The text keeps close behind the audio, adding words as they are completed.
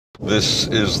This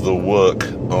is the work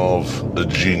of a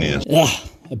genius. Ugh,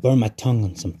 I burned my tongue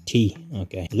on some tea.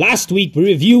 Okay. Last week we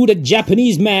reviewed a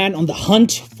Japanese man on the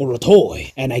hunt for a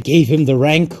toy, and I gave him the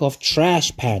rank of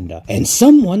Trash Panda, and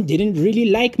someone didn't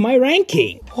really like my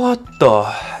ranking. What the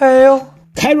hell?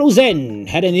 Cyro Zen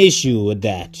had an issue with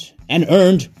that and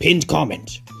earned pinned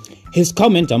comment. His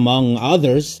comment, among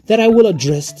others, that I will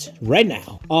address right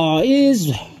now,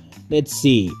 is, let's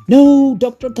see. No,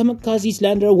 Dr. Kamikaze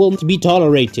slander won't be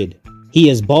tolerated. He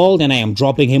is bald and I am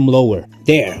dropping him lower.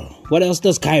 There. What else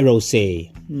does Cyro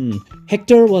say?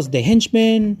 Hector was the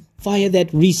henchman. Fire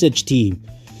that research team.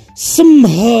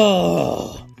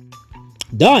 Somehow.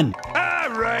 Done.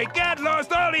 Alright, get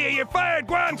lost, all of you. You're fired.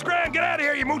 Go on, scram. Get out of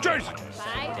here, you moochers.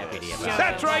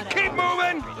 That's right. Keep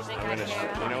moving.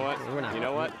 You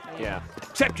know what? Yeah.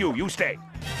 Except you stay.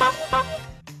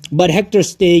 But Hector's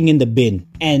staying in the bin.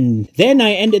 And then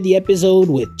I ended the episode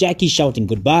with Jackie shouting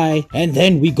goodbye. And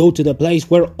then we go to the place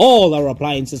where all our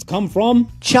appliances come from.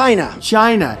 China.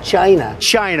 China. China.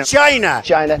 China. China.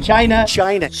 China. China.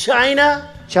 China. China.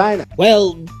 China.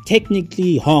 Well,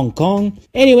 technically Hong Kong.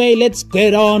 Anyway, let's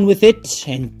get on with it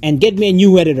and get me a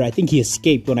new editor. I think he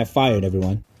escaped when I fired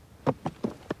everyone.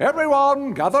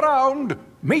 Everyone, gather round.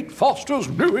 Meet Foster's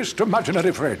newest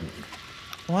imaginary friend.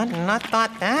 Wouldn't have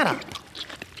thought that up.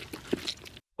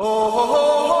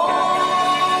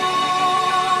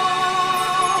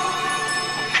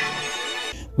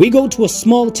 We go to a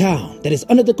small town that is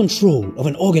under the control of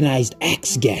an organized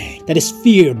axe gang that is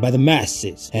feared by the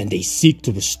masses, and they seek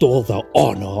to restore the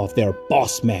honor of their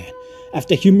boss man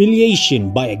after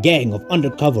humiliation by a gang of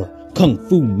undercover kung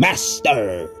fu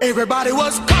masters. Everybody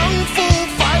was kung fu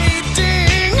fighting.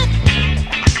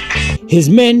 His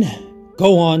men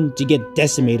go on to get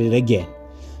decimated again.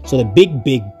 So the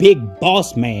big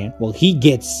boss man, well, he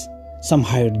gets some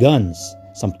hired guns,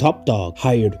 some top dog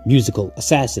hired musical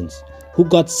assassins who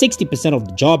got 60% of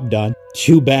the job done.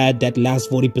 Too bad that last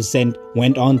 40%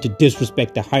 went on to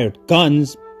disrespect the hired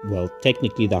guns, well,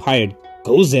 technically the hired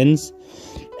Gozens,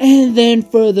 and then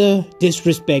further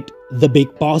disrespect the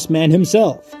big boss man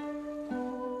himself.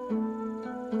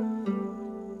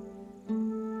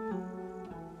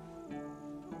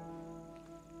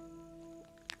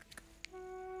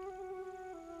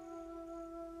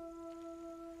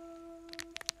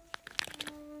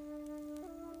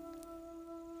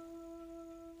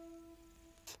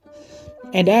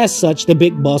 And as such, the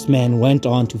big boss man went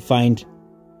on to find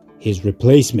his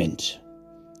replacement.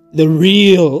 The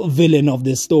real villain of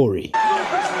this story.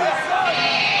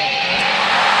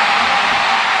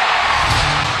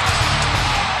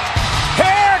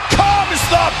 Here comes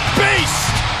the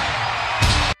beast!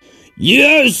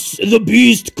 Yes, the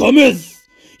beast cometh.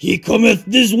 He cometh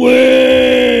this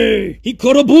way. He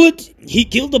caught a bullet. He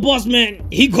killed the boss man.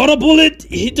 He caught a bullet.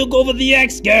 He took over the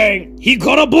X gang. He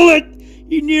caught a bullet.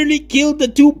 He nearly killed the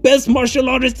two best martial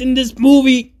artists in this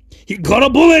movie. He got a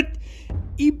bullet.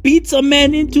 He beats a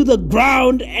man into the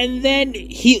ground and then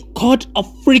he caught a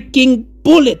freaking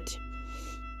bullet.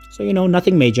 So, you know,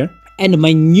 nothing major. And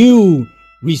my new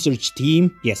research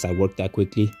team, yes, I worked that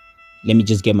quickly. Let me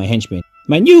just get my henchman.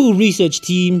 My new research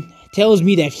team tells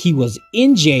me that he was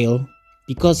in jail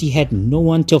because he had no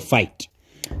one to fight.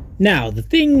 Now, the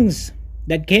things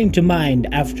that came to mind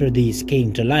after these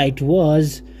came to light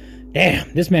was,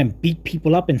 damn, this man beat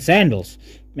people up in sandals.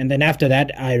 And then after that,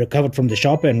 I recovered from the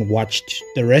shop and watched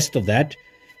the rest of that.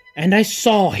 And I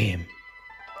saw him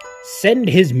send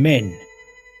his men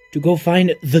to go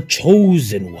find the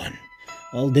chosen one.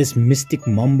 All this mystic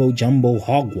mumbo-jumbo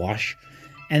hogwash.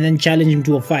 And then challenge him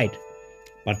to a fight.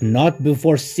 But not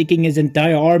before sicking his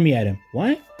entire army at him.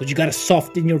 Why? Because you gotta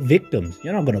soften your victims.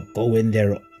 You're not gonna go in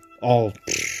there all,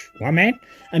 what, man?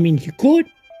 I mean, you could.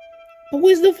 But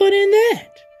where's the fun in that?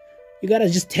 You gotta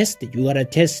just test it. You gotta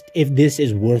test if this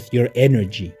is worth your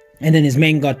energy. And then his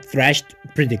men got thrashed,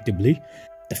 predictably.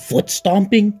 The foot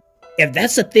stomping. If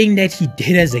that's a thing that he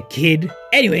did as a kid.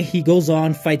 Anyway, he goes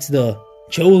on, fights the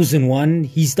chosen one.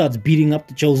 He starts beating up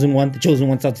the chosen one. The chosen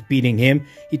one starts beating him.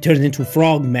 He turns into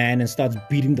Frogman and starts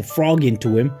beating the frog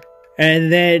into him.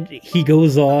 And then he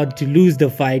goes on to lose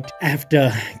the fight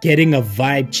after getting a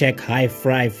vibe check high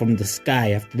five from the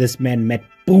sky after this man met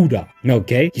Buddha.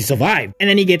 Okay, he survived. And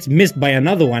then he gets missed by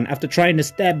another one after trying to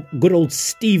stab good old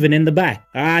Steven in the back.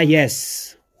 Ah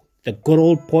yes, the good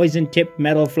old poison tip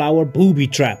metal flower booby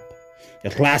trap. The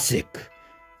classic.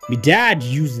 My dad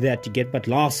used that to get but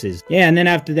losses. Yeah, and then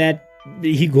after that,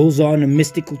 he goes on a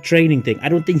mystical training thing. I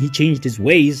don't think he changed his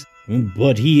ways,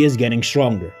 but he is getting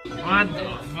stronger. What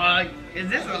the fuck? Is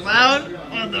this allowed?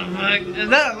 What the fuck? Is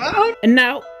that allowed? And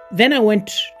now, Then I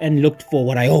went and looked for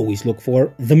what I always look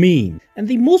for, the meme. And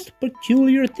the most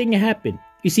peculiar thing happened.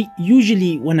 You see,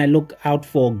 usually when I look out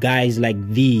for guys like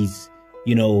these,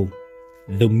 you know,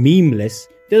 the memeless,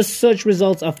 their search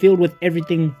results are filled with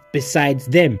everything besides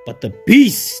them. But the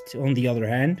beast, on the other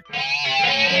hand,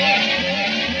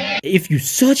 if you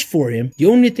search for him, the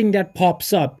only thing that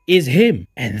pops up is him.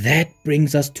 And that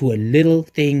brings us to a little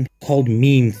thing called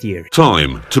meme theory.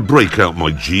 Time to break out my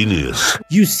genius.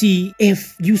 You see,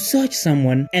 if you search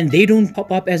someone and they don't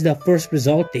pop up as the first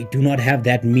result, they do not have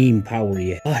that meme power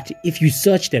yet. But if you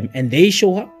search them and they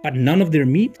show up, but none of their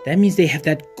memes, that means they have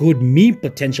that good meme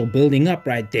potential building up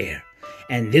right there.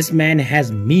 And this man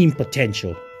has meme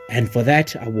potential. And for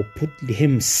that, I will put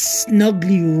him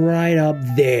snugly right up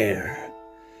there.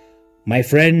 My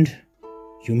friend,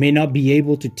 you may not be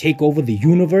able to take over the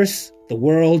universe, the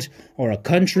world, or a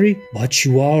country, but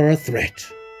you are a threat.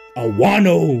 A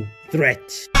wano threat.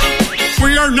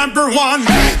 We are number one.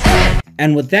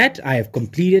 And with that, I have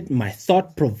completed my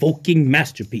thought-provoking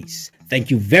masterpiece. Thank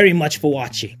you very much for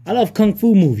watching. I love Kung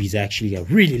Fu movies actually, I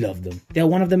really love them. They're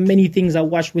one of the many things I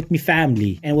watched with my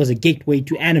family and was a gateway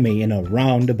to anime in a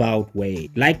roundabout way.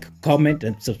 Like, comment,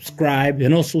 and subscribe,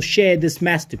 and also share this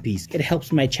masterpiece. It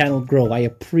helps my channel grow, I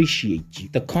appreciate you.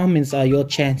 The comments are your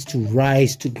chance to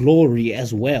rise to glory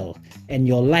as well. And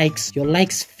your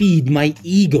likes feed my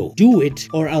ego. Do it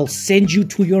or I'll send you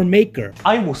to your maker.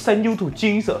 I will send you to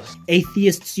Jesus.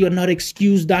 Atheists, you're not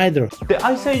excused either. Did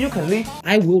I say you can leave?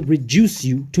 I will reduce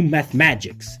you to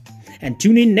mathemagics. And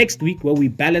tune in next week where we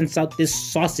balance out this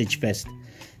sausage fest.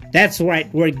 That's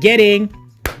right, we're getting